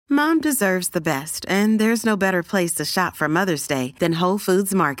Mom deserves the best, and there's no better place to shop for Mother's Day than Whole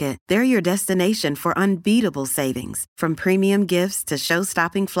Foods Market. They're your destination for unbeatable savings, from premium gifts to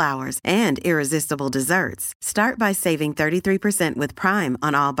show-stopping flowers and irresistible desserts. Start by saving 33% with Prime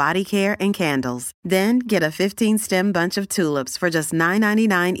on all body care and candles. Then get a 15-stem bunch of tulips for just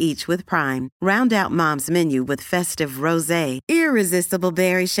 $9.99 each with Prime. Round out Mom's menu with festive rosé, irresistible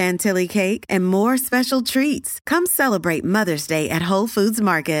berry chantilly cake, and more special treats. Come celebrate Mother's Day at Whole Foods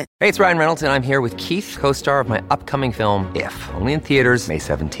Market. Hey, it's Ryan Reynolds, and I'm here with Keith, co-star of my upcoming film, If, only in theaters May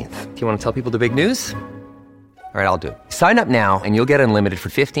 17th. Do you want to tell people the big news? All right, I'll do it. Sign up now and you'll get unlimited for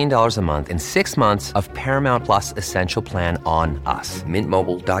 $15 a month and 6 months of Paramount Plus Essential Plan on us.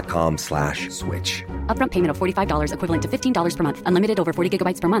 MintMobile.com/switch. Upfront payment of $45 equivalent to $15 per month. Unlimited over 40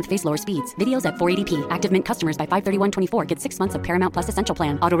 gigabytes per month. Face lower speeds. Videos at 480p. Active Mint customers by 531.24 get 6 months of Paramount Plus Essential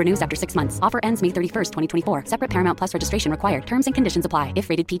Plan. Auto renews after 6 months. Offer ends May 31st, 2024. Separate Paramount Plus registration required. Terms and conditions apply if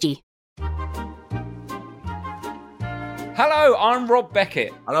rated PG. Hello, I'm Rob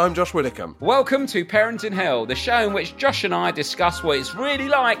Beckett. And I'm Josh Widdicombe. Welcome to Parent in Hell, the show in which Josh and I discuss what it's really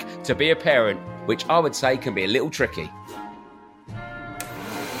like to be a parent, which I would say can be a little tricky.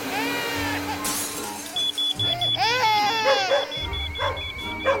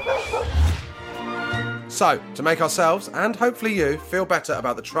 So, to make ourselves, and hopefully you, feel better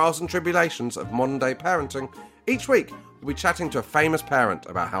about the trials and tribulations of modern-day parenting, each week we'll be chatting to a famous parent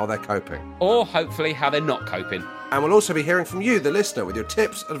about how they're coping. Or hopefully how they're not coping. And we'll also be hearing from you, the listener, with your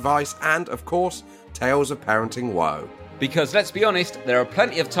tips, advice, and, of course, tales of parenting woe. Because, let's be honest, there are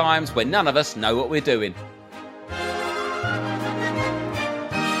plenty of times when none of us know what we're doing.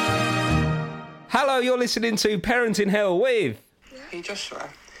 Hello, you're listening to Parent in Hell with... Hey, Joshua,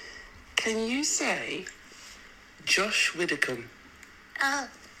 can you say Josh Widdicombe? Oh,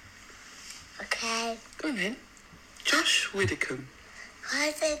 okay. Go on then. Josh Widdicombe.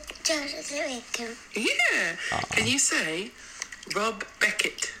 I think Josh Widdicombe. Yeah. Can you say Rob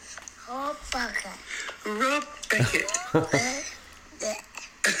Beckett? Oh, bugger. Rob Beckett.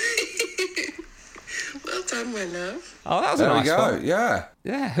 Well done, my love. Oh, that was There a nice we go, one. yeah.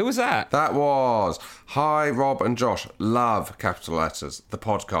 Yeah, who was that? That was Hi, Rob and Josh. Love, capital letters, the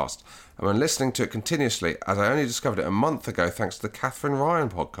podcast. I've been listening to it continuously as I only discovered it a month ago thanks to the Catherine Ryan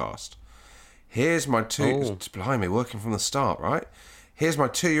podcast. Here's my blimey, working from the start, right? Here's my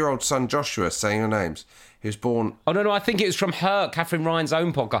 2-year-old son Joshua saying your names. He was born... Oh, no, I think it was from her, Catherine Ryan's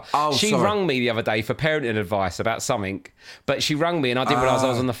own podcast. Oh, she sorry. rung me the other day for parenting advice about something, but she rung me and I didn't realise I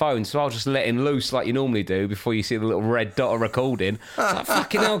was on the phone, so I'll just let him loose like you normally do before you see the little red dot of recording. Like,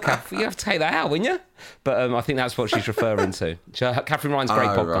 fucking hell, Kath, you have to take that out, wouldn't you? But I think that's what she's referring to. Catherine Ryan's great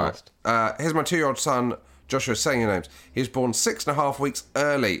podcast. Right. Here's my 2-year-old son Joshua saying your names. He was born 6.5 weeks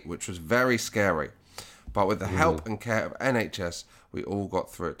early, which was very scary. But with the help and care of NHS, we all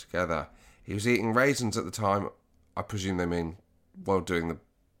got through it together. He was eating raisins at the time. I presume they mean while doing the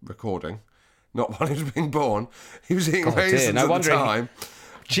recording, not while he was being born. He was eating raisins at the time.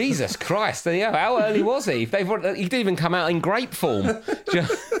 Jesus Christ, yeah, how early was he? He didn't even come out in grape form.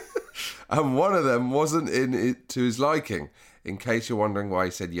 And one of them wasn't to his liking, in case you're wondering why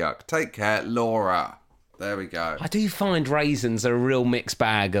he said yuck. Take care, Laura. There we go. I do find raisins are a real mixed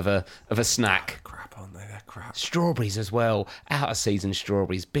bag of a snack. Crap, aren't they? They're crap. Strawberries as well. Out of season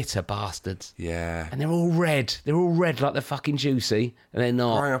strawberries. Bitter bastards. Yeah. And they're all red. They're all red like they're fucking juicy. And they're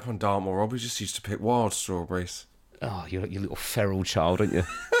not. Growing up on Dartmoor, Rob, we just used to pick wild strawberries. Oh, you're your little feral child, aren't you?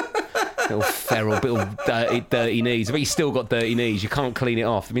 Little feral, little dirty knees. But you still got dirty knees. You can't clean it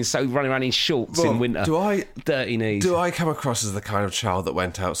off. They've been so running around in shorts in winter. Dirty knees. Do I come across as the kind of child that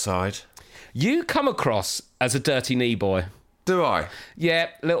went outside? You come across as a dirty knee boy. Do I? Yeah,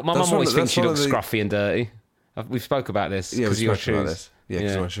 my mum always thinks you look scruffy and dirty. We've spoke about this. Yeah, we spoke about this. Yeah,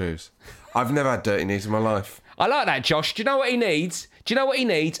 because of my shoes. I've never had dirty knees in my life. I like that, Josh. Do you know what he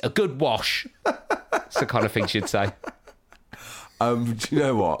needs? A good wash. That's the kind of thing she'd say. Do you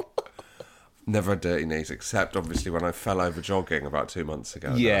know what? Never had dirty knees, except obviously when I fell over jogging about 2 months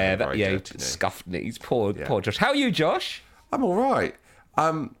ago. Scuffed knees. Poor Josh. How are you, Josh? I'm all right.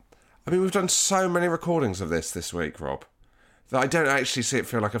 We've done so many recordings of this week, Rob, that I don't actually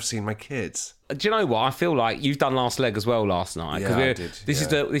feel like I've seen my kids. Do you know what? I feel like you've done Last Leg as well last night. Yeah, I did.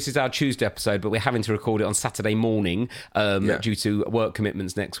 This is our Tuesday episode, but we're having to record it on Saturday morning due to work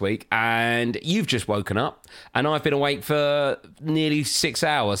commitments next week. And you've just woken up, and I've been awake for nearly 6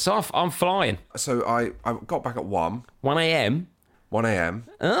 hours. So I'm flying. So I got back at 1. 1 a.m.? 1 a.m.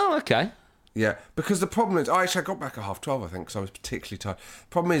 Oh, okay. Yeah, because the problem is... I got back at 12:30, I think, because I was particularly tired.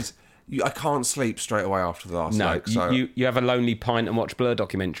 Problem is... I can't sleep straight away after the last leg. No, you have a lonely pint and watch Blur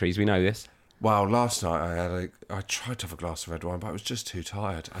documentaries. We know this. Well, last night I tried to have a glass of red wine, but I was just too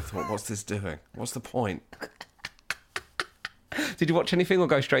tired. I thought, what's this doing? What's the point? Did you watch anything or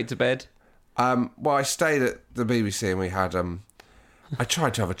go straight to bed? Well, I stayed at the BBC and we had... I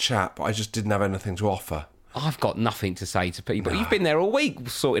tried to have a chat, but I just didn't have anything to offer. I've got nothing to say to people. No. You've been there all week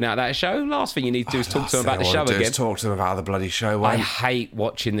sorting out that show. Last thing you need to do is talk to them about the show again. Talk to them about the bloody show. I hate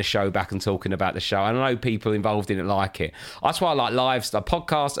watching the show back and talking about the show. I know people involved in it like it. That's why I like live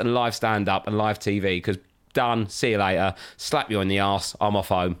podcast and live stand-up and live TV, because done, see you later, slap you on the arse, I'm off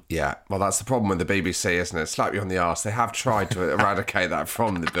home. Yeah, well, that's the problem with the BBC, isn't it? Slap you on the arse. They have tried to eradicate that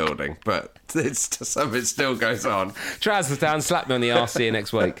from the building, but some of it still goes on. Trousers down, slap me on the arse, see you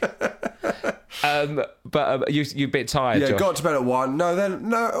next week. But you're a bit tired, Yeah, Josh. got to bed at 1.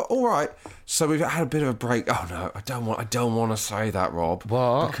 No, all right. So we've had a bit of a break. Oh no, I don't want to say that, Rob.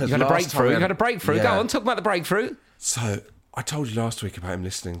 What? Because you had a breakthrough. You had a breakthrough. Yeah. Go on, talk about the breakthrough. So I told you last week about him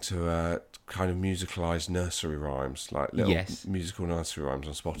listening to kind of musicalised nursery rhymes, like little musical nursery rhymes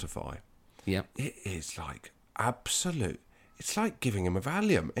on Spotify. Yeah. It is like absolute. It's like giving him a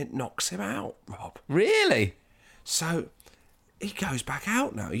Valium. It knocks him out, Rob. Really? So he goes back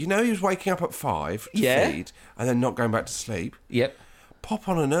out now. You know, he was waking up at 5 to feed and then not going back to sleep. Yep. Pop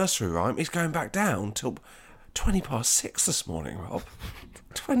on a nursery rhyme. He's going back down till 20 past 6 this morning, Rob.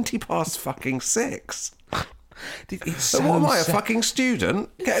 20 past fucking 6. So what am I, a fucking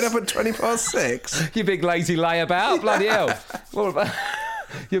student? Getting up at 20 past 6? You big lazy layabout, bloody hell. What about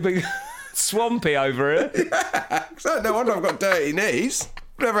you big swampy over here? Yeah, no wonder I've got dirty knees.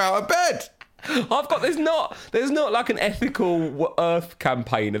 Never out of bed. There's not like an ethical Earth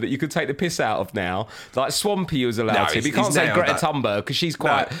campaigner that you could take the piss out of now. Like Swampy was allowed to. But you can't say Greta Thunberg because she's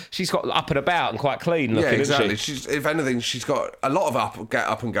got up and about and quite clean looking. Yeah, exactly. Isn't she? If anything, she's got a lot of get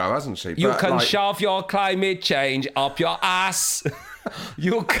up and go, hasn't she? You can shove your climate change up your ass.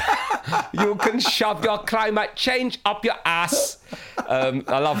 You can shove your climate change up your ass. I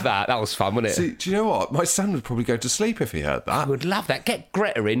love that. That was fun, wasn't it? See, do you know what? My son would probably go to sleep if he heard that. I would love that. Get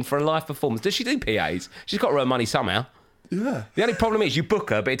Greta in for a live performance. Does she do PAs? She's got her own money somehow. Yeah. The only problem is you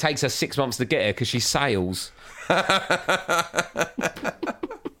book her, but it takes her 6 months to get her because she sails. So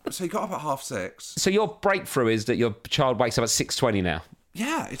you got up at 6:30. So your breakthrough is that your child wakes up at 6:20 now.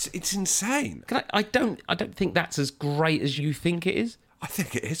 Yeah, it's insane. I don't think that's as great as you think it is. I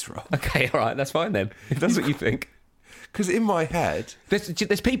think it is, Rob. Okay, all right, that's fine then. If that's what you think. Because in my head...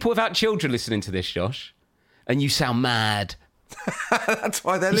 There's people without children listening to this, Josh, and you sound mad. That's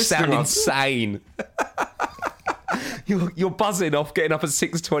why they're listening. You sound insane. You're buzzing off getting up at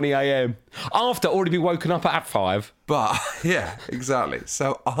 6:20 a.m. after already been woken up at 5. But, yeah, exactly.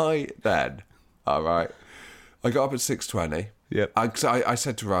 So I then, all right, I got up at 6:20. Yep. I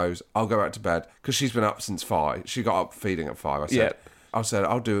said to Rose, I'll go back to bed, because she's been up since 5. She got up feeding at 5. I said,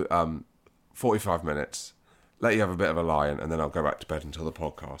 I'll do 45 minutes, let you have a bit of a lie-in, and then I'll go back to bed until the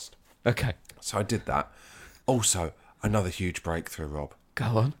podcast. Okay. So I did that. Also, another huge breakthrough, Rob. Go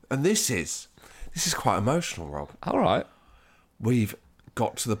on. And this is quite emotional, Rob. All right. We've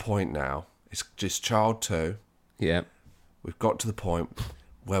got to the point now, it's just child 2. Yeah. We've got to the point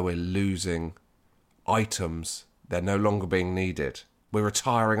where we're losing items. They're no longer being needed. We're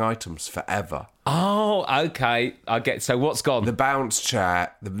retiring items forever. Oh, okay. I get. So what's gone? The bounce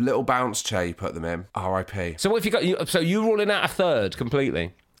chair, the little bounce chair you put them in. R.I.P. So what have you got? So you're ruling out a third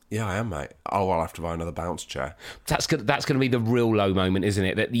completely? Yeah, I am, mate. Oh, I'll have to buy another bounce chair. That's going to be the real low moment, isn't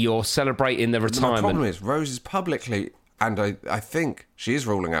it? That you're celebrating the retirement. The problem is, Rose is publicly, and I think she is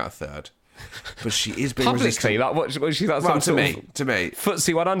ruling out a third, but she is being publicly. resistant. Like what? She's like well, some to me,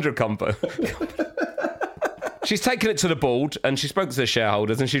 FTSE 100 combo. She's taken it to the board and she's spoken to the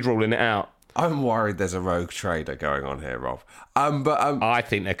shareholders and she's ruling it out. I'm worried there's a rogue trader going on here, Rob. I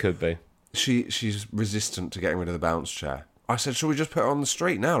think there could be. She's resistant to getting rid of the bounce chair. I said, shall we just put it on the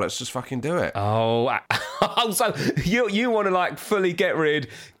street now? Let's just fucking do it. Oh, so you want to like fully get rid,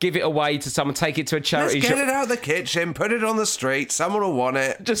 give it away to someone, take it to a charity Let's get shop. it out of the kitchen, put it on the street, someone will want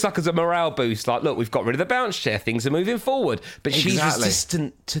it. Just like as a morale boost, like, look, we've got rid of the bounce chair, things are moving forward. But she's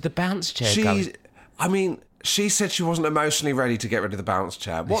resistant to the bounce chair. She said she wasn't emotionally ready to get rid of the bounce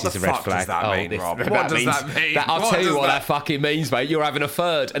chair. What the fuck does that mean, Rob? What does that mean? I'll tell you what that fucking means, mate. You're having a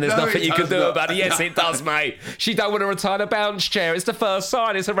third, and there's nothing you can do about it. Yes, it does, mate. She don't want to retire the bounce chair. It's the first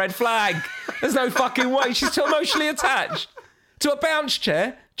sign. It's a red flag. There's no fucking way. She's too emotionally attached to a bounce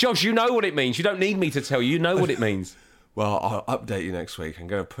chair. Josh, you know what it means. You don't need me to tell you. You know what it means. Well, I'll update you next week. I'm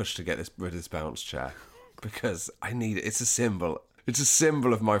going to push to get rid of this bounce chair because I need it. It's a symbol. It's a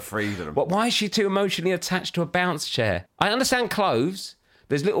symbol of my freedom. Why is she too emotionally attached to a bounce chair? I understand clothes.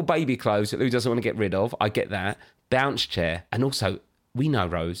 There's little baby clothes that Lou doesn't want to get rid of. I get that. Bounce chair. And also, we know,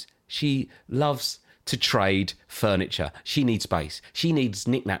 Rose, She loves to trade furniture. She needs space. She needs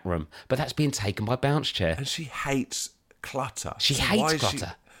knick-knack room. But that's being taken by bounce chair. And she hates clutter. She hates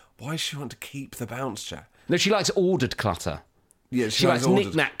clutter. Why does she want to keep the bounce chair? No, she likes ordered clutter. Yeah, She likes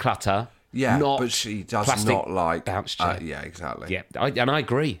knick-knack clutter. Yeah, not but she does plastic not like bounce chair. Yeah, exactly. Yeah, and I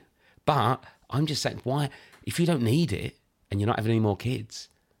agree. But I'm just saying, why? If you don't need it and you're not having any more kids,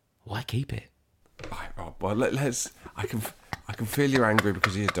 why keep it? Right, Rob. Well, let's. I can feel you're angry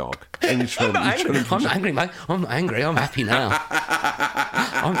because of your dog. And you're trying, I'm not angry, mate. I'm not angry. I'm happy now.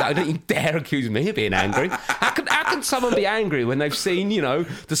 Don't you dare accuse me of being angry. How can someone be angry when they've seen,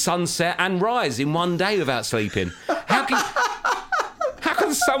 the sunset and rise in one day without sleeping? How can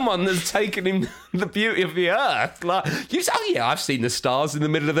someone that's taken in the beauty of the earth, I've seen the stars in the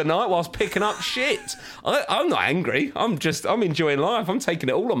middle of the night whilst picking up shit. I'm not angry. I'm enjoying life. I'm taking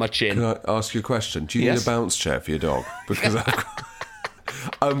it all on my chin. Can I ask you a question? Do you need a bounce chair for your dog? Because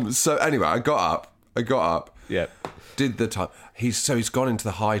so anyway, I got up. Yeah. Did the time. He's gone into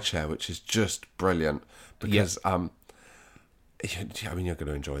the high chair, which is just brilliant because I mean you're going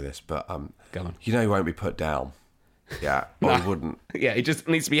to enjoy this, but Go on. he won't be put down. Yeah, or he wouldn't. Yeah, he just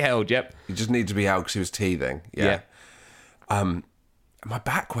needs to be held. Yep. He just needed to be held because he was teething. Yeah. My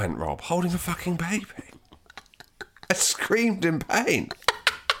back went, Rob, holding a fucking baby. I screamed in pain.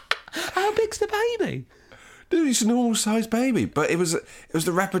 How big's the baby? Dude, it's a normal sized baby, but it was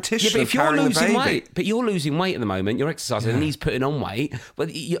the repetition. Yeah, but of if you're carrying losing the baby. weight, but you're losing weight at the moment, you're exercising, and he's putting on weight. But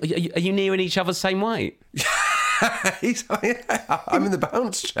are you nearing each other's same weight? I'm in the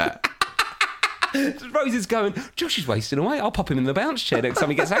bounce chair. Rose is going, Josh is wasting away. I'll pop him in the bounce chair next time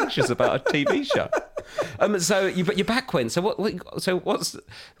he gets anxious about a TV show. So your back went. So what's the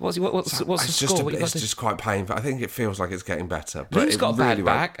score? It's just quite painful. I think it feels like it's getting better. But Who's got a bad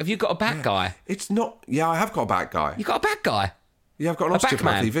back? Have you got a back guy? It's not. Yeah, I have got a back guy. You got a back guy? Yeah, I've got an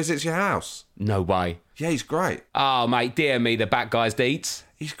osteopath. He visits your house. No way. Yeah, he's great. Oh, mate, dear me, the back guy's deets.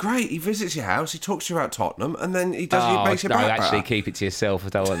 He's great. He visits your house. He talks to you about Tottenham, and then he makes your back better. No, actually, keep it to yourself. I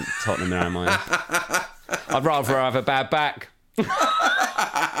don't want Tottenham around my house. I'd rather have a bad back.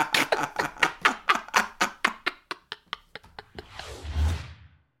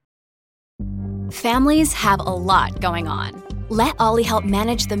 Families have a lot going on. Let Ollie help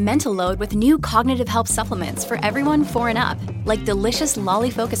manage the mental load with new cognitive help supplements for everyone 4 and up, like delicious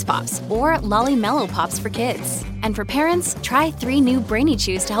Lolly Focus Pops or Lolly Mellow Pops for kids. And for parents, try 3 new Brainy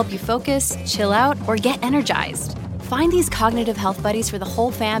Chews to help you focus, chill out, or get energized. Find these cognitive health buddies for the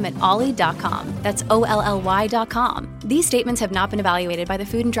whole fam at ollie.com. That's OLLY.com. These statements have not been evaluated by the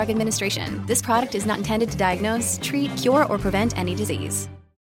Food and Drug Administration. This product is not intended to diagnose, treat, cure, or prevent any disease.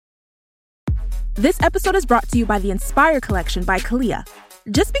 This episode is brought to you by the Inspire Collection by Kalia.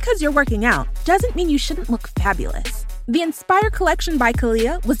 Just because you're working out doesn't mean you shouldn't look fabulous. The Inspire Collection by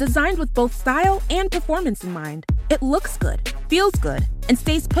Kalia was designed with both style and performance in mind. It looks good, feels good, and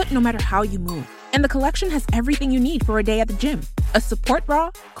stays put no matter how you move. And the collection has everything you need for a day at the gym. A support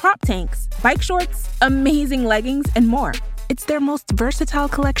bra, crop tanks, bike shorts, amazing leggings, and more. It's their most versatile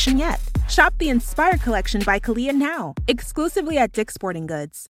collection yet. Shop the Inspire Collection by Kalia now, exclusively at Dick's Sporting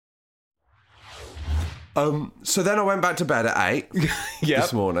Goods. So then I went back to bed at 8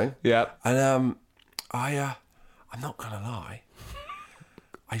 this morning. Yeah. And I'm not going to lie,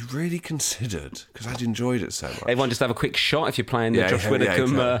 I really considered, because I'd enjoyed it so much. Everyone just have a quick shot if you're playing the Josh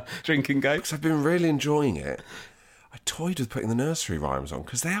Widdicombe drinking game. Because I've been really enjoying it. I toyed with putting the nursery rhymes on,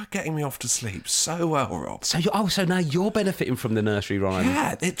 because they are getting me off to sleep so well, Rob. So now you're benefiting from the nursery rhymes.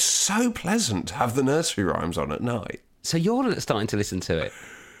 Yeah, it's so pleasant to have the nursery rhymes on at night. So you're starting to listen to it.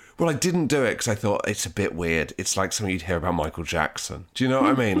 Well, I didn't do it because I thought it's a bit weird. It's like something you'd hear about Michael Jackson. Do you know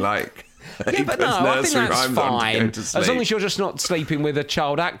what I mean? Like, yeah, but no, I think that's fine. As long as you're just not sleeping with a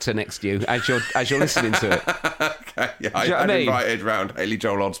child actor next to you as you're listening to it. Okay, yeah, I mean? Invited round Haley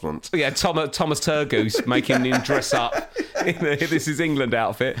Joel Osment. Yeah, Thomas Turgoose making him dress up in This Is England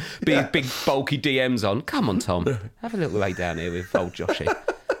outfit, big bulky DMs on. Come on, Tom, have a little lay down here with old Joshy.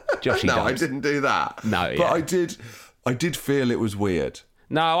 No, I didn't do that. No, but I did feel it was weird.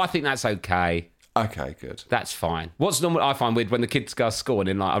 No, I think that's okay. Okay, good. That's fine. What's normal? I find weird when the kids go to school and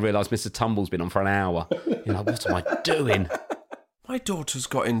then I realise Mr. Tumble's been on for an hour. You're like, what am I doing? My daughter's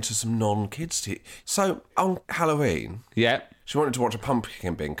got into some non-kids TV. So on Halloween, she wanted to watch a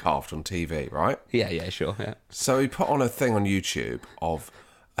pumpkin being carved on TV, right? Yeah, sure. Yeah. So we put on a thing on YouTube of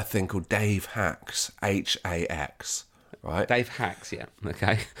a thing called Dave Hacks, Hax, right? Dave Hacks, yeah.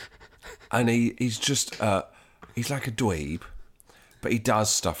 Okay. And he's just he's like a dweeb. But he does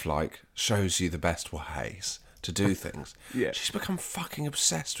stuff like shows you the best ways to do things. Yeah. She's become fucking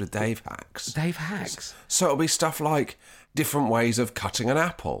obsessed with Dave hacks. Dave hacks. So it'll be stuff like different ways of cutting an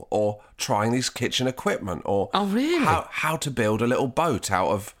apple, or trying these kitchen equipment, or Oh, really? how to build a little boat out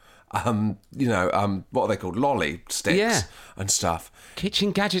of what are they called, lolly sticks and stuff.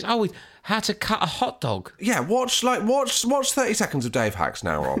 Kitchen gadgets. Oh, how to cut a hot dog. Yeah, watch 30 seconds of Dave hacks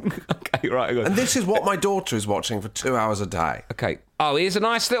now, Rob. Okay, right. Hang on. And this is what my daughter is watching for 2 hours a day. Okay. Oh, he's a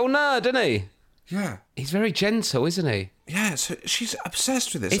nice little nerd, isn't he? Yeah. He's very gentle, isn't he? Yeah, so she's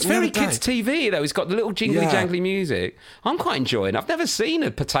obsessed with this. It's And the very other day- kids' TV, though. He's got the little jingly-jangly music. I'm quite enjoying it. I've never seen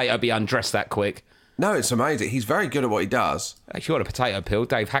a potato be undressed that quick. No, it's amazing. He's very good at what he does. If you want a potato peel,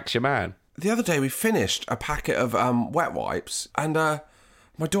 Dave hacks your man. The other day we finished a packet of wet wipes, and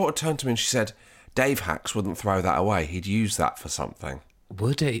my daughter turned to me and she said, Dave hacks wouldn't throw that away. He'd use that for something.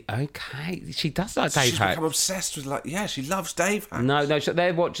 Would he? Okay. She does like Dave She's hacks. become obsessed with, she loves Dave hacks. No,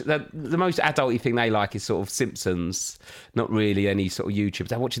 they watch the most adulty thing they like is sort of Simpsons, not really any sort of YouTube.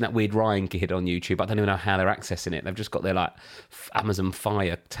 They're watching that weird Ryan kid on YouTube. I don't even know how they're accessing it. They've just got their Amazon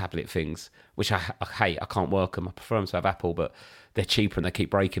Fire tablet things, which I hate. I can't work them. I prefer them to have Apple, but they're cheaper and they keep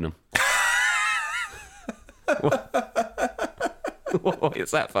breaking them. What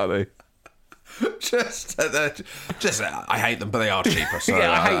is that funny? I hate them, but they are cheaper. So,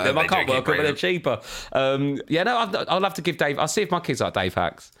 yeah, I hate them. I they can't do work keep them, but they're cheaper. I'll have to give Dave. I'll see if my kids like Dave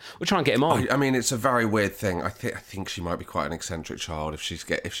hacks. We'll try and get him on. I mean, it's a very weird thing. I think she might be quite an eccentric child. If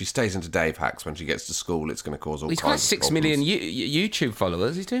she stays into Dave hacks when she gets to school, it's going to cause all He's kinds got of 6 problems. million YouTube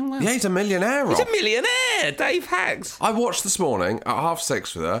followers. He's doing well. Yeah, he's a millionaire. He's Rob. a millionaire. Dave hacks. I watched this morning at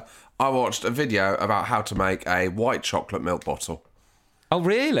 6:30 with her. I watched a video about how to make a white chocolate milk bottle. Oh,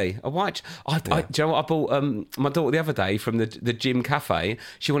 really? A white... Do you know what? I bought my daughter the other day from the gym cafe.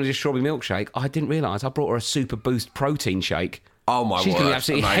 She wanted a strawberry milkshake. I didn't realise I brought her a Super Boost protein shake. Oh, my word. She's going to be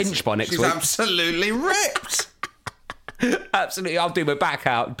absolutely Amazing. hench by next She's week. absolutely ripped. Absolutely. I'll do my back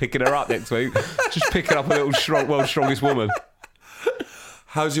out and picking her up next week. Just picking up a little world's strongest woman.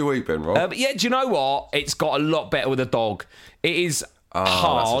 How's your week been, Rob? Do you know what? It's got a lot better with a dog. It is...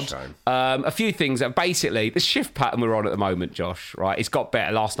 hard. That's a shame. A few things that basically the shift pattern we're on at the moment, Josh, right? It's got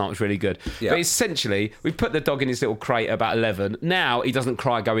better. Last night was really good. Yeah. But essentially, we put the dog in his little crate at about 11. Now he doesn't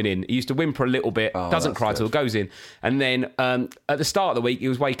cry going in. He used to whimper a little bit, doesn't cry till it goes in. And then at the start of the week, he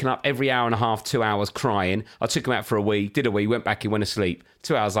was waking up every hour and a half, 2 hours crying. I took him out for a wee, did a wee, went back, he went to sleep.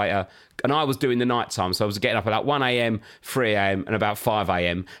 2 hours later, and I was doing the night time, so I was getting up at about 1 a.m, 3 a.m, and about 5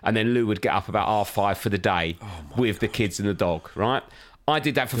 a.m. And then Lou would get up about 5:30 for the day with the kids and the dog, right? I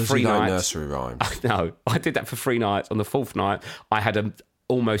did that for 3 nights. Nursery rhymes. No, I did that for 3 nights. On the 4th night, I had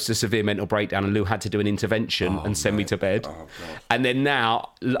almost a severe mental breakdown, and Lou had to do an intervention and send me to bed. Oh, God. And then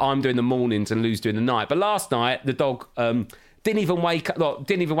now I'm doing the mornings and Lou's doing the night. But last night the dog didn't even wake up.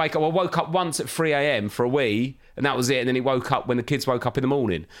 I woke up once at 3 a.m. for a wee, and that was it. And then he woke up when the kids woke up in the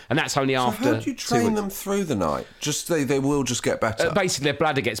morning, and that's only after. How do you train them through the night? Just they will just get better. Basically, their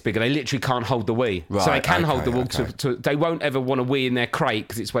bladder gets bigger. They literally can't hold the wee, Right, so they can hold the wee. okay. They won't ever want to wee in their crate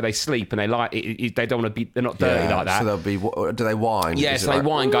because it's where they sleep, and they like it, they don't want to be. They're not dirty like that. So they'll be. Do they whine? Yeah, Is so it they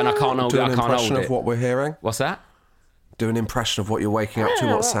whine, going, I can't hold do it. I an can't impression hold of it. what we're hearing. What's that? Do an impression of what you're waking up to.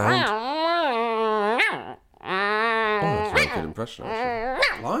 What sound? That's a very good impression,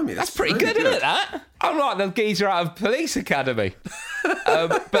 actually. Blimey, That's pretty really good, isn't it, that? I'm like the geezer out of Police Academy.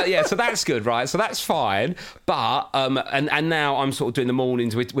 But yeah, so that's good, right? So that's fine. But, and now I'm sort of doing the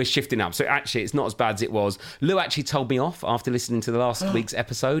mornings, we're shifting up. So actually, it's not as bad as it was. Lou actually told me off after listening to the last week's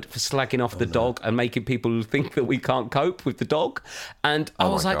episode for slagging off the dog and making people think that we can't cope with the dog. And I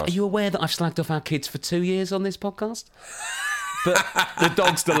was like, God. Are you aware that I've slagged off our kids for 2 years on this podcast? But the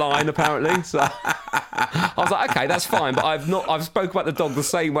dog's the line, apparently. So I was like, okay, that's fine. But I've spoken about the dog the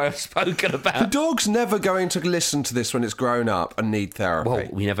same way I've spoken about. The dog's never going to listen to this when it's grown up and need therapy. Well,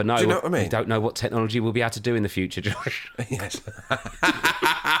 we never know. Do you know what I mean? We don't know what technology we'll be able to do in the future, Josh. Yes.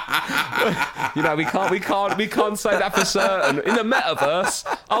 we can't say that for certain. In the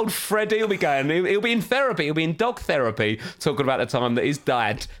metaverse, old Freddie will be going. He'll be in therapy. He'll be in dog therapy, talking about the time that his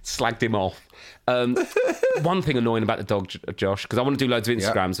dad slagged him off. One thing annoying about the dog, Josh, because I want to do loads of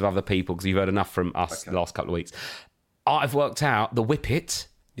Instagrams of other people because you've heard enough from us the last couple of weeks. I've worked out the Whippet,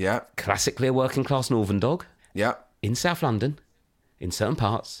 classically a working class northern dog, in South London, in certain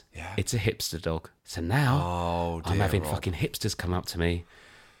parts, it's a hipster dog. So now I'm having fucking hipsters come up to me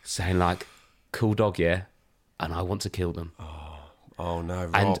saying like, cool dog, yeah, and I want to kill them. Oh no,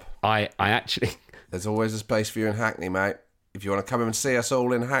 Rob. And I actually... There's always a space for you in Hackney, mate. if you want to come and see us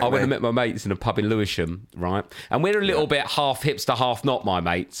all in Hackney. I went and met my mates in a pub in Lewisham, right? And we're a little bit half hipster, half not, my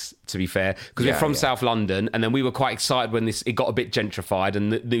mates, to be fair, because we're from South London, and then we were quite excited when it got a bit gentrified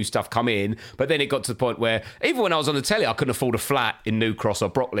and the new stuff come in, but then it got to the point where even when I was on the telly, I couldn't afford a flat in New Cross or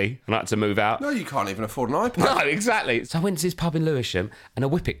Brockley, and I had to move out. No, you can't even afford an iPad. No, exactly. So I went to this pub in Lewisham, and a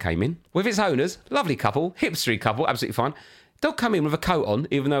Whippet came in with its owners, lovely couple, hipstery couple, absolutely fine. Dog come in with a coat on,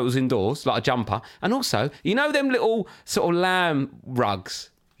 even though it was indoors, like a jumper. And also, you know them little sort of lamb rugs?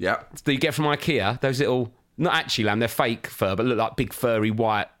 Yeah. That you get from IKEA? Those little, not actually lamb, they're fake fur, but look like big furry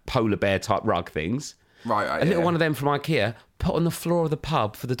white polar bear type rug things. Right, a little one of them from IKEA, put on the floor of the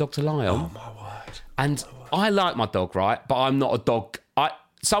pub for the dog to lie on. Oh, my word. And I like my dog, right? But I'm not a dog.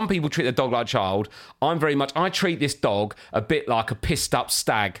 Some people treat their dog like a child. I treat this dog a bit like a pissed up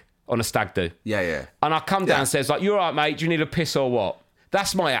stag on a stag do. Yeah. And I come downstairs like, you all right, mate? Do you need a piss or what?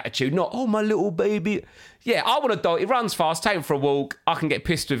 That's my attitude, not, oh, my little baby. Yeah, I want a dog. He runs fast, take him for a walk. I can get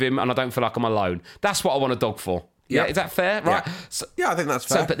pissed with him and I don't feel like I'm alone. That's what I want a dog for. Yeah, is that fair? Right. Yeah, so, I think that's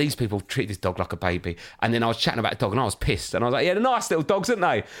fair. But these people treat this dog like a baby. And then I was chatting about the dog and I was pissed. And I was like, yeah, they're nice little dogs, aren't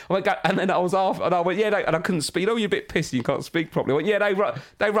they? And then I was off and I went, yeah, and I couldn't speak. You know, you're a bit pissed, you can't speak properly. I went, yeah,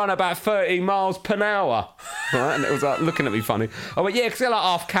 they run about 30 miles per hour. Right? And it was like looking at me funny. I went, yeah, because they're like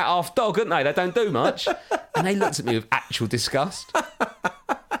half cat, half dog, aren't they? They don't do much. And they looked at me with actual disgust.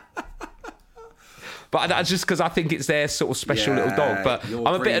 But that's just because I think it's their sort of special little dog. But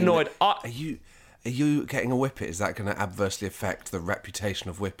I'm a bit annoyed. Are you getting a Whippet? Is that going to adversely affect the reputation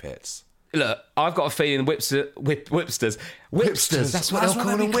of Whippets? Look, I've got a feeling whipsters. That's what they'll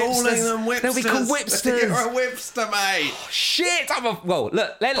call them. Whipsters. They'll be called whipsters. You're a whipster, mate. Oh, shit,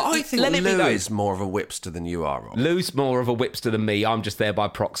 I think Lou is more of a whipster than you are, Rob. Lou's more of a whipster than me. I'm just there by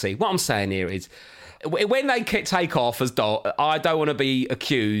proxy. What I'm saying here is, when they take off as dog, I don't want to be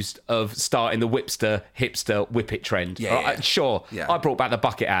accused of starting the whipster, hipster, whippet trend. Yeah, right? yeah. Sure, yeah. I brought back the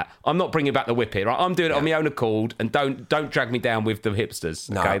bucket hat. I'm not bringing back the whippet, right? I'm doing it on my own accord, and don't drag me down with the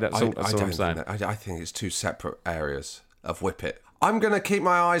hipsters. No, okay, that's all I'm saying. I think it's two separate areas of whippet. I'm going to keep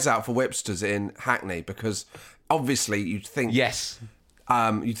my eyes out for whipsters in Hackney because obviously you'd think this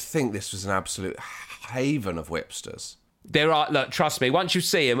was an absolute haven of whipsters. There are, look, trust me, once you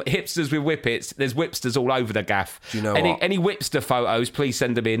see them, hipsters with whippets, there's whipsters all over the gaff. Do you know any whipster photos, please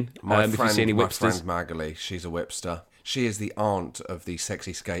send them in if you see any whipsters. My friend Magali, she's a whipster. She is the aunt of the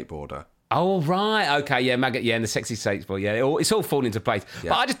sexy skateboarder. Oh, right. Okay, yeah, and the sexy skateboard, yeah. It's all falling into place. Yeah.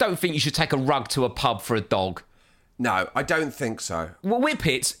 But I just don't think you should take a rug to a pub for a dog. No, I don't think so. Well,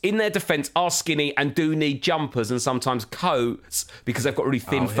 whippets, in their defence, are skinny and do need jumpers and sometimes coats because they've got really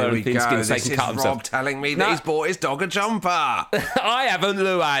thin fur and thin skin so they can cut themselves. This is Rob telling me that he's bought his dog a jumper. I haven't,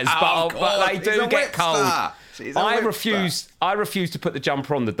 Lou has, but they do get cold. I refuse to put the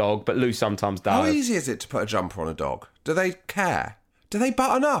jumper on the dog, but Lou sometimes does. How easy is it to put a jumper on a dog? Do they care? Do they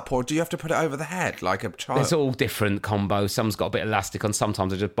button up, or do you have to put it over the head like a child? There's all different combos. Some's got a bit of elastic on.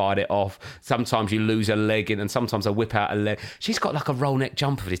 Sometimes I just bite it off. Sometimes you lose a leg in, and sometimes I whip out a leg. She's got like a roll neck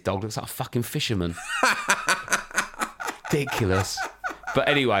jumper for this dog. Looks like a fucking fisherman. Ridiculous. But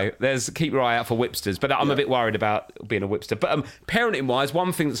anyway, keep your eye out for whipsters. But I'm a bit worried about being a whipster. But parenting-wise,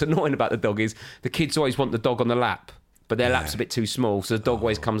 one thing that's annoying about the dog is the kids always want the dog on the lap. But their lap's a bit too small, so the dog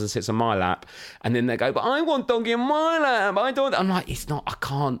always comes and sits on my lap. And then they go, but I want doggy in my lap. I don't. I'm like, it's not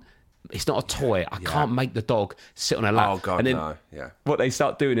a toy. I can't make the dog sit on a lap. Oh, God, and then no. Yeah. What they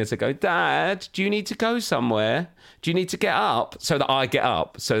start doing is they go, Dad, do you need to go somewhere? Do you need to get up? So that I get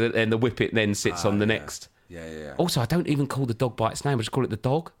up, so that then the whippet then sits on the next. Yeah. Also, I don't even call the dog by its name. I just call it the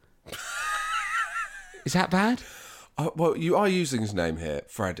dog. Is that bad? Well, you are using his name here,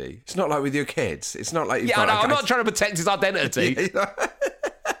 Freddie. It's not like with your kids. It's not like I'm not trying to protect his identity.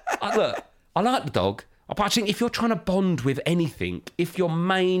 Look, I like the dog. But I think if you're trying to bond with anything, if your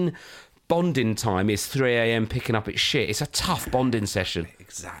main bonding time is 3 a.m. picking up its shit, it's a tough bonding session.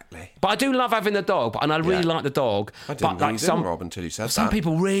 Exactly. But I do love having the dog, and I really like the dog. I didn't know you didn't, Rob, until you said that. Some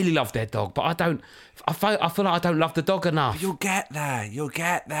people really love their dog, but I don't. I feel like I don't love the dog enough. But you'll get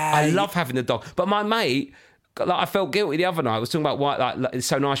there. I love having the dog. But my mate... I felt guilty the other night. I was talking about why it's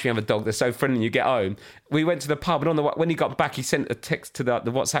so nice when you have a dog. They're so friendly when you get home. We went to the pub, and when he got back, he sent a text to the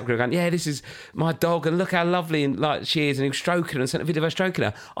WhatsApp group going, yeah, this is my dog, and look how lovely and she is, and he was stroking her and sent a video of her stroking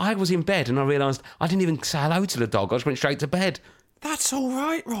her. I was in bed, and I realised I didn't even say hello to the dog. I just went straight to bed. That's all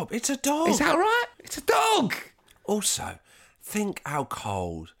right, Rob. It's a dog. Is that right? It's a dog. Also, think how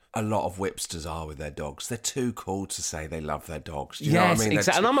cold a lot of whipsters are with their dogs. They're too cool to say they love their dogs. Do you know what I mean?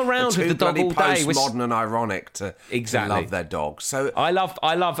 Exactly. And I'm around with the dog all day. Postmodern and ironic to love their dogs. So I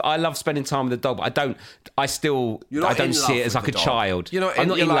love spending time with the dog, but I don't see it as like a child. You're not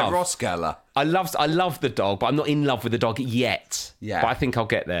in love. Ross Geller. I love the dog, but I'm not in love with the dog yet. Yeah. But I think I'll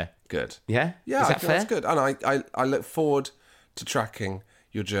get there. Good. Yeah? Yeah, Is I that think fair? that's good. And I look forward to tracking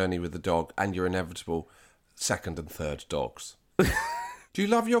your journey with the dog and your inevitable second and third dogs. Do you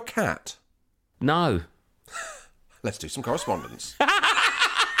love your cat? No. Let's do some correspondence.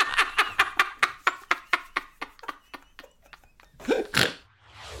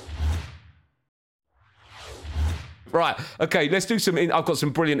 Right, okay, let's do some... I've got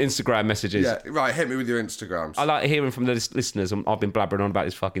some brilliant Instagram messages. Yeah, right, hit me with your Instagrams. I like hearing from the listeners. I've been blabbering on about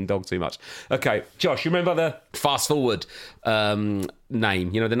this fucking dog too much. Okay, Josh, you remember the Fast Forward name?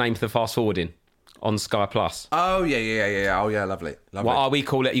 You know, the name for the fast forwarding on Sky Plus? Oh, yeah. Oh, yeah, lovely. What we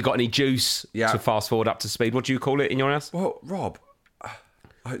call it? You got any juice to fast forward up to speed? What do you call it in your house? Well, Rob...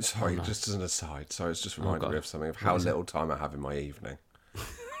 sorry, just as an aside. Sorry, it's just reminded me of something, of how little time I have in my evening.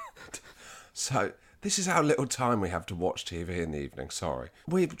 So... This is how little time we have to watch TV in the evening, sorry.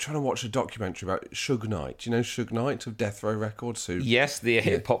 We're trying to watch a documentary about Suge Knight. Do you know Suge Knight of Death Row Records? Yes, the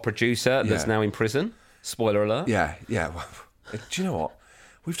hip-hop producer that's now in prison. Spoiler alert. Yeah. Well, do you know what?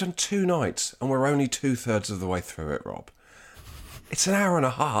 We've done 2 nights and we're only 2/3 of the way through it, Rob. It's an hour and a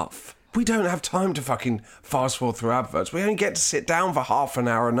half. We don't have time to fucking fast forward through adverts. We only get to sit down for half an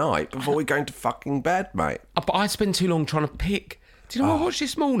hour a night before we go into fucking bed, mate. But I spend too long trying to pick. Do you know what I watched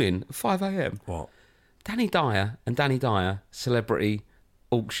this morning at 5 a.m? What? Danny Dyer and Danny Dyer Celebrity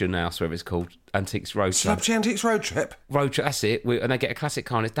Auction House, whatever it's called, Antiques Road Trip. Celebrity Antiques Road Trip? Road Trip, that's it. And they get a classic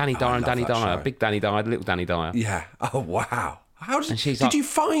car and it's Danny Dyer and Danny Dyer. Show. Big Danny Dyer, little Danny Dyer. Yeah. Oh, wow. How did like, you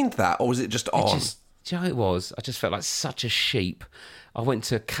find that, or was it just on? Do you know what it was? I just felt like such a sheep. I went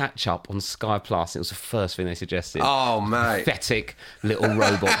to catch up on Sky Plus. It was the first thing they suggested. Oh, mate. Pathetic little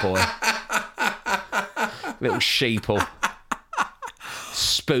robot boy. Little sheeple.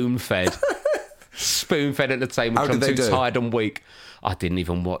 Spoon-fed at the table. How did they I'm too do? tired and weak. I didn't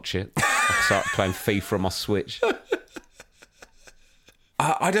even watch it. I started playing FIFA on my Switch.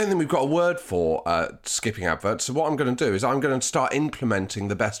 I don't think we've got a word for skipping adverts. So what I'm going to do is I'm going to start implementing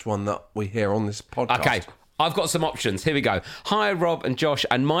the best one that we hear on this podcast. Okay. I've got some options. Here we go. Hi, Rob and Josh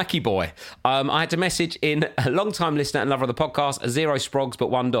and Mikey boy. I had to message in a long-time listener and lover of the podcast, 0 sprogs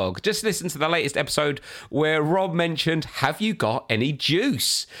but 1 dog. Just listen to the latest episode where Rob mentioned, have you got any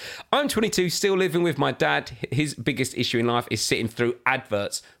juice? I'm 22, still living with my dad. His biggest issue in life is sitting through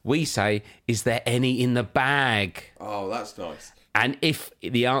adverts. We say, is there any in the bag? Oh, that's nice. And if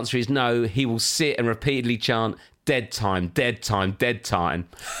the answer is no, he will sit and repeatedly chant, dead time, dead time, dead time,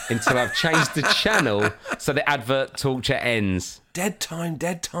 until I've changed the channel so the advert torture ends. Dead time,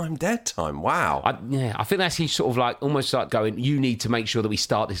 dead time, dead time. Wow. I think that's he's sort of like, almost like going, you need to make sure that we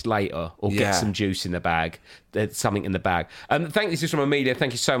start this later or get some juice in the bag. There's something in the bag. This is from Amelia.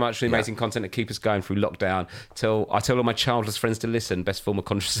 Thank you so much for the amazing content that keep us going through lockdown. I tell all my childless friends to listen. Best form of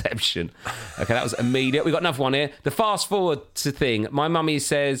contraception. Okay, that was Amelia. We've got another one here. The fast forward to thing. My mummy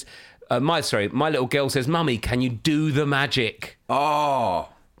says... my little girl says, Mummy, can you do the magic? Oh.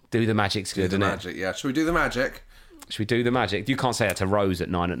 Do the magic's good, isn't it? Magic, yeah. Should we do the magic? Should we do the magic? You can't say that to Rose at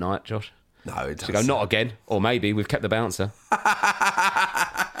 9 at night, Josh. No, it doesn't. Should go, not again. Or maybe we've kept the bouncer.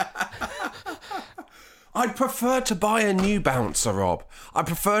 I'd prefer to buy a new bouncer, Rob. I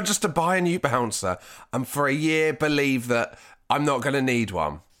prefer just to buy a new bouncer and for a year believe that I'm not going to need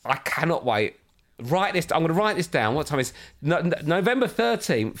one. I cannot wait. I'm going to write this down. What time is November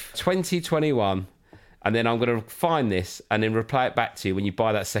 13th, 2021. And then I'm going to find this and then reply it back to you when you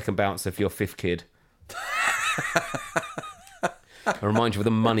buy that second bouncer for your 5th kid. I remind you of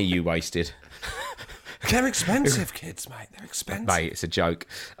the money you wasted. They're expensive, kids, mate. They're expensive. Mate, it's a joke.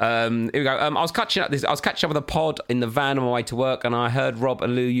 Here we go. I was catching up with the pod in the van on my way to work, and I heard Rob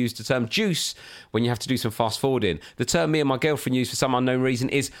and Lou use the term juice when you have to do some fast forwarding. The term me and my girlfriend use for some unknown reason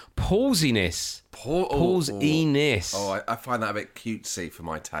is palsiness. Palsiness. Oh, I find that a bit cutesy for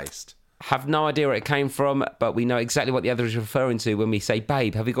my taste. Have no idea where it came from, but we know exactly what the other is referring to when we say,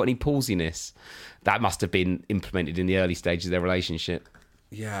 babe, have you got any palsiness? That must have been implemented in the early stages of their relationship.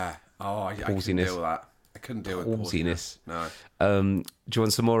 Yeah. Oh, I couldn't deal with that. I couldn't deal with palsiness. No. Do you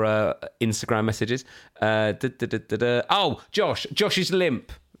want some more Instagram messages? Oh, Josh is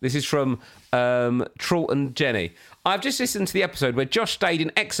limp. This is from Tralton Jenny. I've just listened to the episode where Josh stayed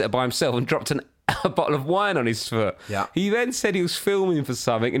in Exeter by himself and dropped a bottle of wine on his foot. Yeah. He then said he was filming for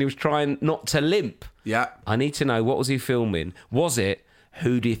something and he was trying not to limp. Yeah. I need to know, what was he filming? Was it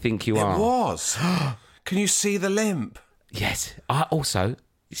Who Do You Think You Are? It was. Can you see the limp? Yes.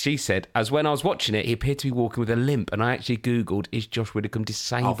 She said, as when I was watching it, he appeared to be walking with a limp, and I actually Googled, is Josh Widdicombe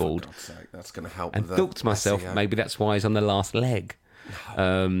disabled? Oh, for God's sake, that's going to help. And thought to myself, SEO. maybe that's why he's on the last leg.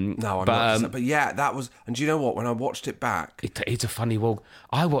 No, I'm not. But yeah, that was... And do you know what? When I watched it back... It's a funny walk.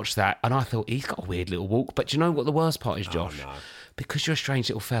 I watched that and I thought, he's got a weird little walk. But do you know what the worst part is, Josh? Oh, no. Because you're a strange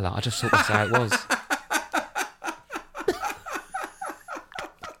little fella, I just thought that's how it was.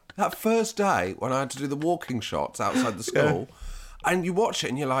 That first day when I had to do the walking shots outside the school, and you watch it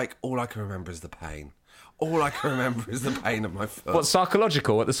and you're like, all I can remember is the pain. All I can remember is the pain of my foot. What,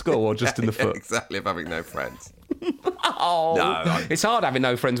 psychological at the school or just in the foot? Exactly, of having no friends. It's hard having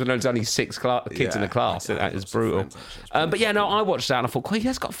no friends when there's only 6 kids in the class. That is brutal. But yeah, no, I watched that and I thought, he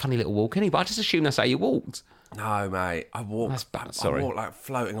has got a funny little walk, hasn't he? But I just assumed that's how you walked. No, mate. I walk like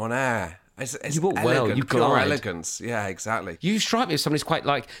floating on air. It's you walk elegant, well, you pure glide. elegance. Yeah, exactly. You strike me as somebody who's quite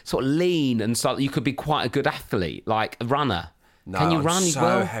like sort of lean and so you could be quite a good athlete, like a runner. No, Can you I'm run so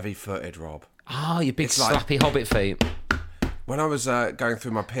well? heavy-footed, Rob. Your big slappy hobbit feet. When I was going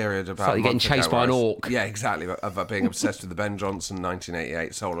through my period about like you're getting chased by an orc. Yeah, exactly. Of being obsessed with the Ben Johnson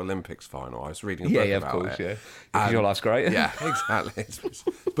 1988 Seoul Olympics final. I was reading a book about it. Yeah, because your life's great. Yeah, exactly.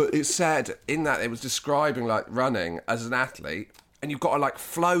 But it said in that it was describing like running as an athlete, and you've got to like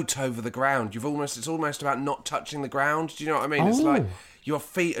float over the ground. It's almost about not touching the ground. Do you know what I mean? It's like your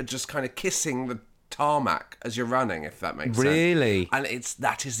feet are just kind of kissing the tarmac as you're running, if that makes sense. Really? And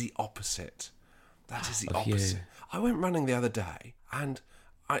that is the opposite. That is the opposite. You. I went running the other day, and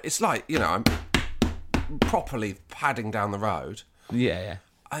it's like, I'm properly padding down the road. Yeah.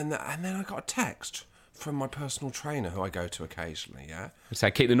 And then I got a text from my personal trainer, who I go to occasionally, yeah? They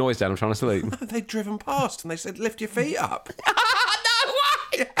say, keep the noise down, I'm trying to sleep. They'd driven past, and they said, lift your feet up. No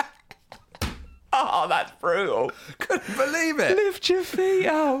way! Yeah. Oh, that's brutal. Couldn't believe it. Lift your feet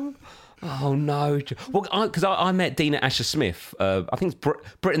up. Oh, no. Well, because I met Dina Asher-Smith. I think it's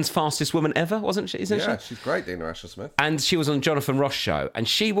Britain's fastest woman ever, wasn't she? Isn't she? Yeah, she's great, Dina Asher-Smith. And she was on Jonathan Ross show, and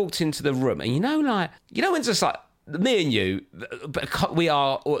she walked into the room, and when just like, me and you, we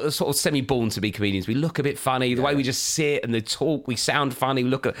are sort of semi-born to be comedians. We look a bit funny. The way we just sit and the talk, we sound funny.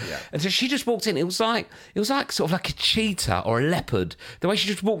 We look at, and so she just walked in. It was like sort of like a cheetah or a leopard. The way she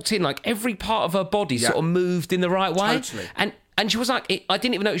just walked in, like every part of her body sort of moved in the right way. Totally. And she was like, I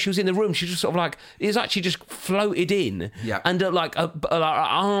didn't even know she was in the room. She just sort of like, it was actually just floated in. Yeah. And her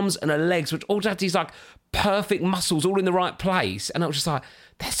arms and her legs, which all had these like perfect muscles all in the right place. And I was just like,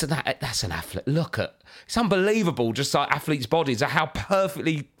 that's an athlete. Look at, it's unbelievable, just like athletes' bodies, how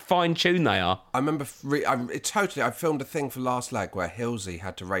perfectly fine-tuned they are. I remember, I filmed a thing for Last Leg where Hilsey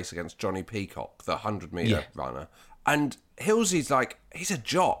had to race against Johnny Peacock, the 100-metre runner. And Hilsey's like, he's a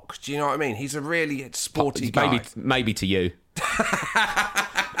jock, do you know what I mean? He's a really sporty guy. Maybe to you.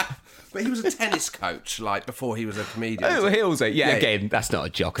 But he was a tennis coach, like, before he was a comedian. Oh, Hilsey. Yeah, again, that's not a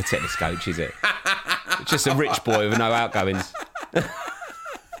jock, a tennis coach, is it? It's just a rich boy with no outgoings. Isn't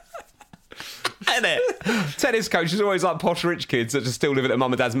it? Tennis coach is always like posh rich kids that just still live at their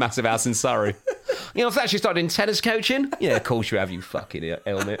mum and dad's massive house in Surrey. I've actually started in tennis coaching. Yeah, of course you have, you fucking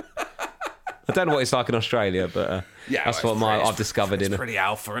helmet. I don't know what it's like in Australia, but that's what I've discovered in it. It's pretty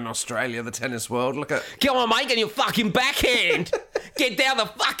alpha in Australia, the tennis world. Look at... Come on, mate, get your fucking backhand. Get down the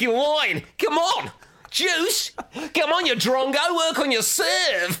fucking line. Come on. Juice. Come on, you drongo. Work on your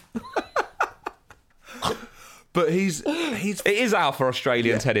serve. But it is alpha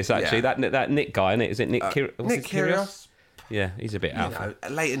Australian tennis, actually. Yeah. That Nick guy, isn't it? Is it Nick Kyrgios? Yeah, he's a bit alpha.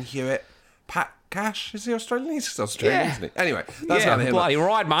 Leighton Hewitt. Pat Cash, is he Australian? He's Australian, isn't he? Anyway, that's not him. Bloody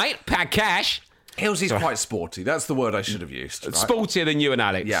right, mate. Pat Cash. Hilsey's quite sporty. That's the word I should have used. Right? Sportier than you and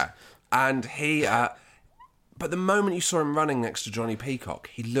Alex. Yeah. And he... but the moment you saw him running next to Johnny Peacock,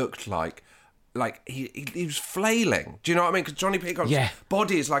 he looked like he was flailing. Do you know what I mean? Because Johnny Peacock's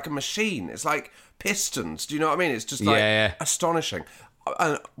body is like a machine. It's like pistons. Do you know what I mean? It's just like astonishing.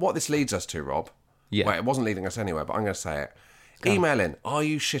 And what this leads us to, Rob... Yeah. Wait, it wasn't leading us anywhere, but I'm going to say it. Email in, are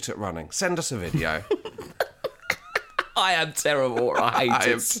you shit at running? Send us a video. I am terrible. I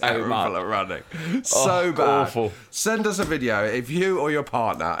hate it so much. At running. So bad. Awful. Send us a video if you or your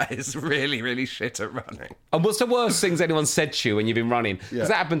partner is really, really shit at running. And what's the worst things anyone said to you when you've been running? Because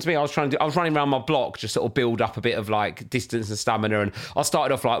that happened to me. I was running around my block, just sort of build up a bit of like distance and stamina. And I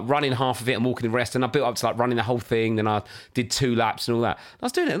started off like running half of it and walking the rest. And I built up to like running the whole thing. Then I did 2 laps and all that. I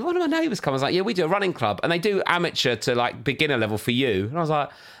was doing it. One of my neighbours came. I was like, yeah, we do a running club. And they do amateur to like beginner level for you. And I was like,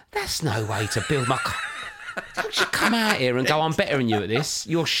 that's no way to build my... Don't you come out here and go, I'm better than you at this.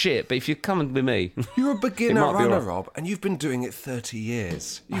 You're shit, but if you're coming with me... You're a beginner runner, Rob, and you've been doing it 30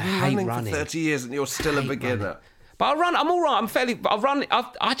 years. You've been running for 30 years and you're still a beginner. Running. But I run, I'm all right,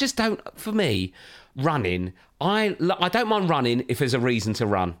 I just don't, for me, running, I don't mind running if there's a reason to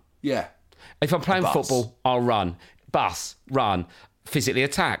run. Yeah. If I'm playing football, I'll run. Run. physically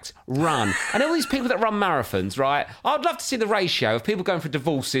attacked, run. And all these people that run marathons, right? I'd love to see the ratio of people going for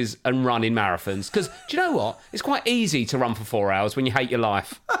divorces and running marathons. Because, do you know what? It's quite easy to run for 4 hours when you hate your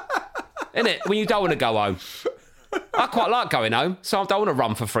life. Isn't it? When you don't want to go home. I quite like going home, so I don't want to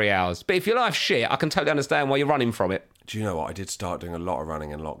run for 3 hours. But if your life's shit, I can totally understand why you're running from it. Do you know what? I did start doing a lot of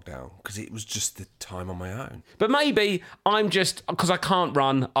running in lockdown because it was just the time on my own. But maybe I'm just, because I can't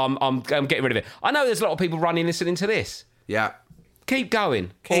run, I'm getting rid of it. I know there's a lot of people running listening to this. Yeah. Keep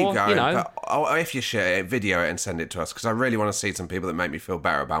going. Keep going. You know. But if you share it, video it and send it to us because I really want to see some people that make me feel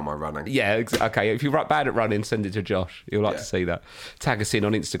better about my running. Yeah, okay. If you're bad at running, send it to Josh. He'll like to see that. Tag us in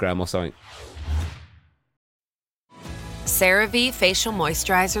on Instagram or something. CeraVe Facial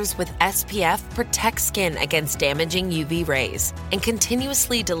Moisturizers with SPF protect skin against damaging UV rays and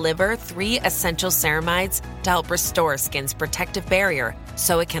continuously deliver 3 essential ceramides to help restore skin's protective barrier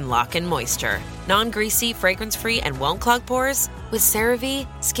so it can lock in moisture. Non-greasy, fragrance-free, and won't clog pores? With CeraVe,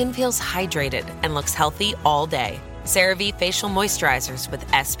 skin feels hydrated and looks healthy all day. CeraVe Facial Moisturizers with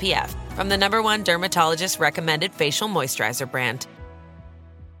SPF from the #1 dermatologist-recommended facial moisturizer brand.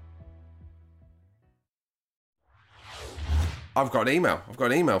 I've got an email. I've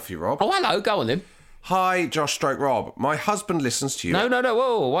got an email for you, Rob. Oh, hello. Go on then. Hi, Josh stroke Rob. My husband listens to you. No.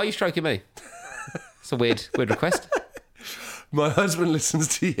 Whoa. Why are you stroking me? It's a weird request. My husband listens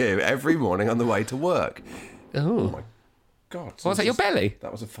to you every morning on the way to work. Oh my God. Was that your belly?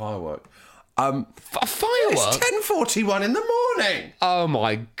 That was a firework. A firework? It's 10:41 in the morning. Oh,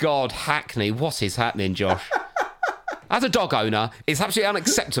 my God. Hackney. What is happening, Josh? As a dog owner, it's absolutely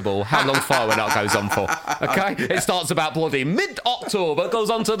unacceptable how long firework goes on for. Okay? It starts about bloody mid-October, goes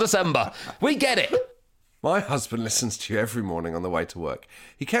on to December. We get it. My husband listens to you every morning on the way to work.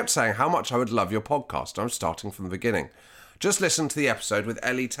 He kept saying how much I would love your podcast. I'm starting from the beginning. Just listen to the episode with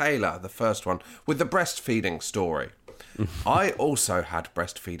Ellie Taylor, the first one, with the breastfeeding story. I also had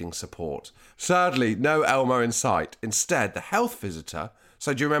breastfeeding support. Sadly, no Elmo in sight. Instead, the health visitor...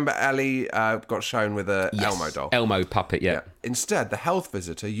 So do you remember Ellie got shown with a Elmo doll? Elmo puppet, yeah. Instead, the health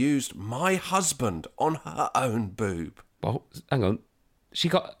visitor used my husband on her own boob. Well, hang on. She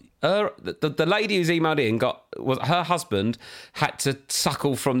got... The lady who's emailed in was her husband had to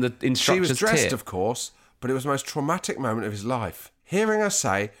suckle from the instructor's She was dressed, tit. of course, but it was the most traumatic moment of his life. Hearing her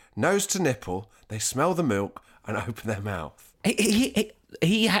say, nose to nipple, they smell the milk and open their mouth.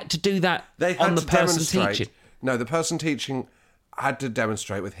 He had to do that on the person teaching? No, the person teaching... had to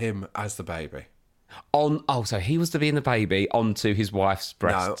demonstrate with him as the baby. So he was to be in the baby onto his wife's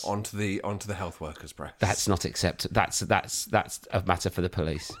breasts. No, onto the health worker's breasts. That's not acceptable. That's a matter for the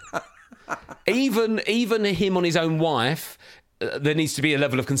police. even him on his own wife, there needs to be a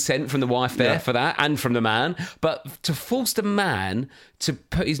level of consent from the wife there for that, and from the man. But to force the man to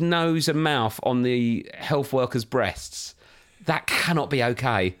put his nose and mouth on the health worker's breasts, that cannot be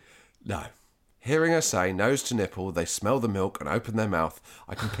okay. No. Hearing her say, nose to nipple, they smell the milk and open their mouth,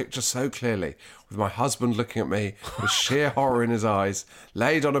 I can picture so clearly, with my husband looking at me with sheer horror in his eyes,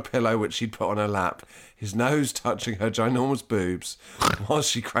 laid on a pillow which she'd put on her lap, his nose touching her ginormous boobs, while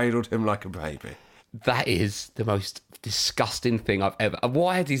she cradled him like a baby. That is the most disgusting thing I've ever...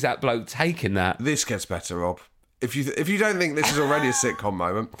 Why is that bloke taking that? This gets better, Rob. If you don't think this is already a sitcom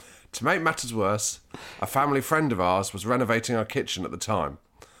moment, to make matters worse, a family friend of ours was renovating our kitchen at the time.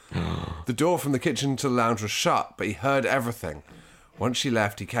 The door from the kitchen to the lounge was shut, but he heard everything. Once she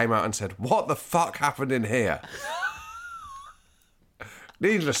left, he came out and said, "What the fuck happened in here?"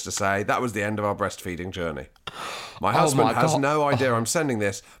 Needless to say, that was the end of our breastfeeding journey. My husband has no idea I'm sending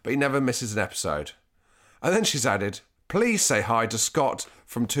this, but he never misses an episode. And then she's added, "Please say hi to Scott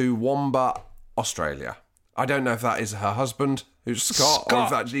from Toowoomba, Australia." I don't know if that is her husband, who's Scott. Or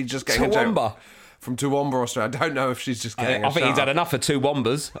if that she's just getting a joke. From Toowoomba, Australia. I don't know if she's just getting I think he's had enough of two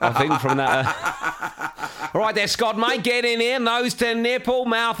Wombas, I think, from that. All right there, Scott, mate. Get in here. Nose to nipple,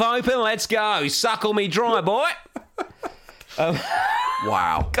 mouth open. Let's go. Suckle me dry, boy.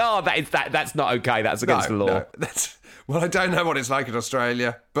 Wow. God, that's not okay. That's against the law. No, well, I don't know what it's like in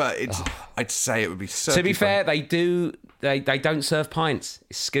Australia, but I'd say it would be so. To be fair, they don't serve pints.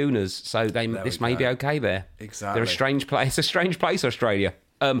 It's schooners, so this may be okay there. Exactly. They're a strange place. It's a strange place, Australia.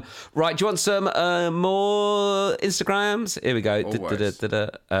 Right, do you want some more Instagrams? Here we go.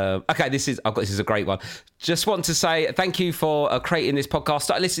 Okay, this is a great one. Just want to say thank you for creating this podcast.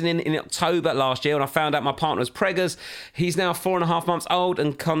 Started listening in October last year, and I found out my partner was preggers. He's now 4.5 months old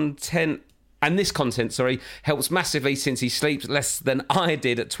and content. And this content, helps massively since he sleeps less than I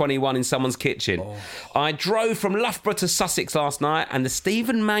did at 21 in someone's kitchen. I drove from Loughborough to Sussex last night, and the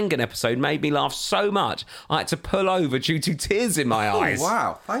Stephen Mangan episode made me laugh so much I had to pull over due to tears in my eyes.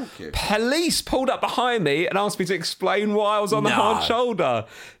 Wow, thank you. Police pulled up behind me and asked me to explain why I was on the hard shoulder.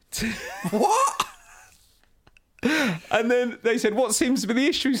 What? And then they said, "What seems to be the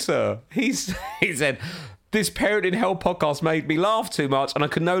issue, sir?" He said, "This Parent in Hell podcast made me laugh too much and I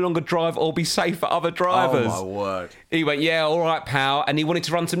could no longer drive or be safe for other drivers." Oh, my word. He went, "Yeah, all right, pal." And he wanted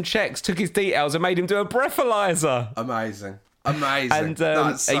to run some checks, took his details and made him do a breathalyzer. Amazing. And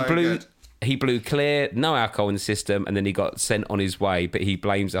That's so good. He blew clear, no alcohol in the system, and then he got sent on his way, but he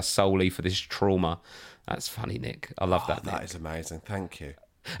blames us solely for this trauma. That's funny, Nick. I love that, Nick. That is amazing. Thank you.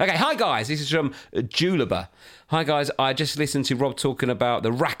 Okay, hi guys, this is from Julaba. Hi guys, I just listened to Rob talking about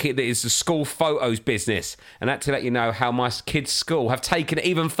the racket that is the school photos business, and that to let you know how my kids' school have taken it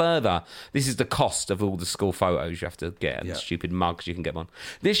even further. This is the cost of all the school photos you have to get, and the stupid mugs you can get one.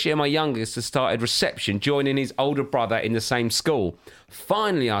 This year my youngest has started reception, joining his older brother in the same school.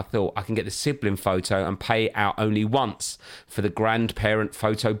 Finally, I thought I can get the sibling photo and pay out only once for the grandparent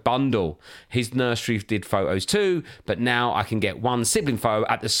photo bundle. His nursery did photos too, but now I can get one sibling photo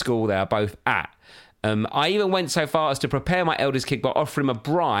at the school they are both at. I even went so far as to prepare my eldest kid by offering him a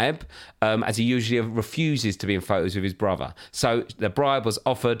bribe, as he usually refuses to be in photos with his brother. So the bribe was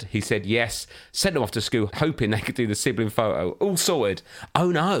offered. He said yes, sent him off to school, hoping they could do the sibling photo. All sorted.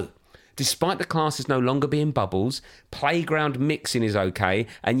 Oh no. Despite the classes no longer being bubbles, playground mixing is okay,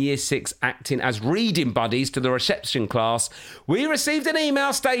 and Year 6 acting as reading buddies to the reception class, we received an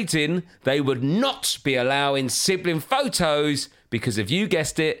email stating they would not be allowing sibling photos because of, you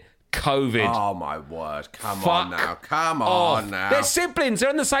guessed it, COVID. Oh, my word. Come on now. They're siblings. They're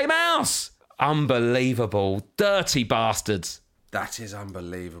in the same house. Unbelievable. Dirty bastards. That is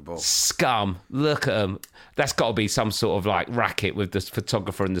unbelievable. Scum. Look at them. That's got to be some sort of like racket with the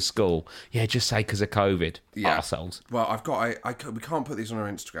photographer in the school. Yeah, just say because of COVID. Yeah. Arseholes. Well, I've got we can't put these on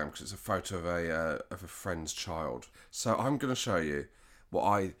our Instagram because it's a photo of a friend's child. So I'm going to show you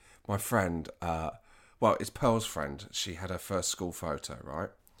what my friend, it's Pearl's friend. She had her first school photo, right?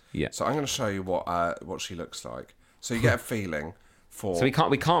 Yeah. So I'm going to show you what she looks like. So you get a feeling for. So we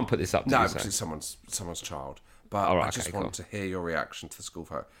can't put this up. No, because it's someone's child. But I just want to hear your reaction to the school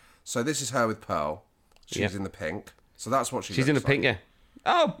photo. So this is her with Pearl. She's in the pink. So that's what she's in the pink, yeah.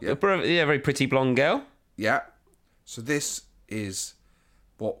 Oh, yeah, very pretty blonde girl. Yeah. So this is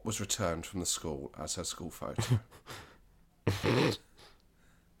what was returned from the school as her school photo.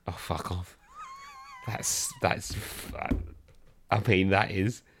 Oh, fuck off. That's. I mean, that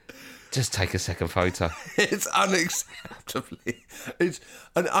is. Just take a second photo. It's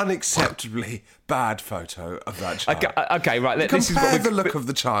an unacceptably bad photo of that child. Okay, right. Compare the look of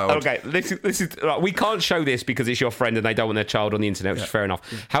the child. Okay, this is right. We can't show this because it's your friend and they don't want their child on the internet, which is fair enough.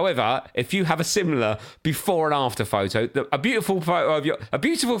 Yeah. However, if you have a similar before and after photo, a beautiful photo of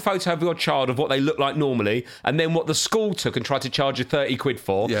your child of what they look like normally, and then what the school took and tried to charge you 30 quid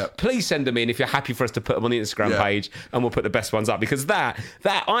for, please send them in if you're happy for us to put them on the Instagram page, and we'll put the best ones up, because that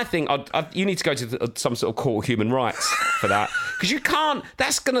I think you need to go to some sort of court of human rights for that, because you can't.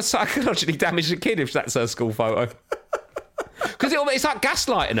 That's going to psychologically damage the kid if that's her school photo. Because it's like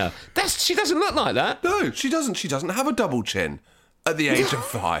gaslighting her. She doesn't look like that. No, she doesn't. She doesn't have a double chin at the age of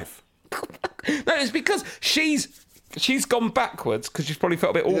 5. No, it's because she's gone backwards because she's probably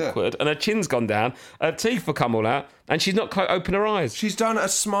felt a bit awkward, and her chin's gone down, her teeth have come all out, and she's not quite opened her eyes. She's done a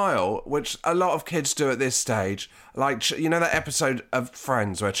smile, which a lot of kids do at this stage. Like, you know that episode of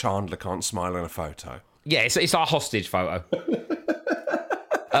Friends where Chandler can't smile in a photo? Yeah, it's our hostage photo.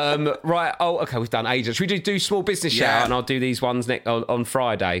 Right. Oh, okay. We've done ages. Should we do small business shout out, and I'll do these ones on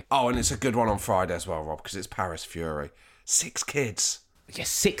Friday. Oh, and it's a good one on Friday as well, Rob, because it's Paris Fury. 6 kids. Yeah,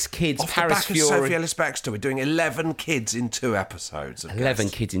 6 kids. Off Paris the back Fury. Of Sophie Ellis-Bextor, we're doing 11 kids in 2 episodes. 11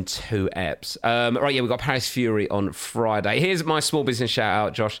 kids in 2 eps. Right, yeah, we've got Paris Fury on Friday. Here's my small business shout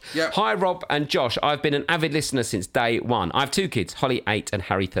out, Josh. Yep. Hi, Rob and Josh. I've been an avid listener since day one. I have 2 kids, Holly 8 and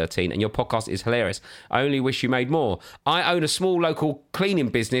Harry 13, and your podcast is hilarious. I only wish you made more. I own a small local cleaning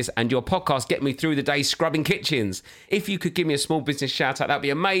business, and your podcast get me through the day scrubbing kitchens. If you could give me a small business shout out, that'd be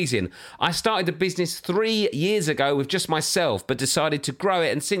amazing. I started the business 3 years ago with just myself, but decided to grow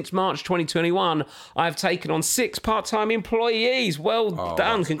it. And since March 2021, I've taken on 6 part-time employees. Well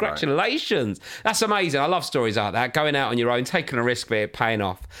done. Congratulations. Great. That's amazing. I love stories like that. Going out on your own, taking a risk, but it paying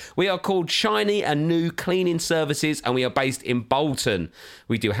off. We are called Shiny and New Cleaning Services, and we are based in Bolton.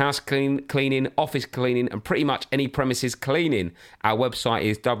 We do house cleaning, office cleaning, and pretty much any premises cleaning. Our website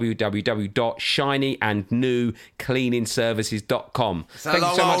is www.shinynewcleaningservices.com. It's a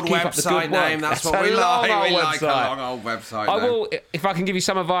long old website name. That's what we like. We like a long old website name. I will, if I can give you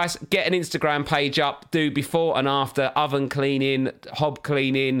some advice, get an Instagram page up, do before and after, oven cleaning, hob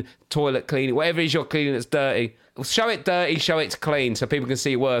cleaning, toilet cleaning, whatever it is you're cleaning that's dirty. Show it dirty, show it's clean, so people can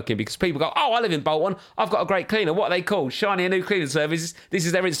see it working. Because people go, oh, I live in Bolton, I've got a great cleaner. What are they called? Shiny and New Cleaning Services. This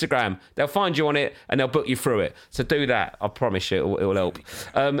is their Instagram. They'll find you on it and they'll book you through it. So do that. I promise you, it will help.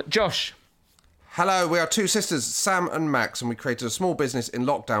 Josh. Hello, we are 2 sisters, Sam and Max, and we created a small business in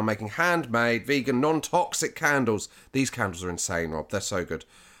lockdown making handmade, vegan, non-toxic candles. These candles are insane, Rob. They're so good.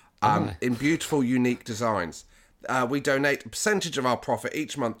 In beautiful, unique designs. We donate a percentage of our profit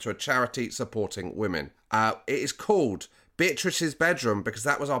each month to a charity supporting women. It is called Beatrice's Bedroom because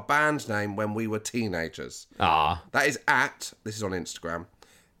that was our band name when we were teenagers. That is this is on Instagram,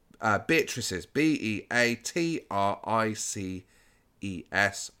 Beatrice's,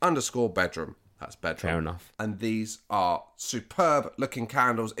 BEATRICES_bedroom. That's bedroom. Fair enough. And these are superb looking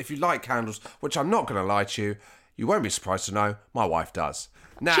candles. If you like candles, which I'm not going to lie to you, you won't be surprised to know my wife does.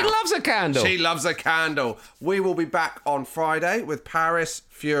 Now, she loves a candle. She loves a candle. We will be back on Friday with Paris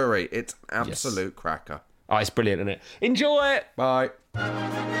Fury. It's an absolute cracker. Oh, it's brilliant, isn't it? Enjoy it. Bye.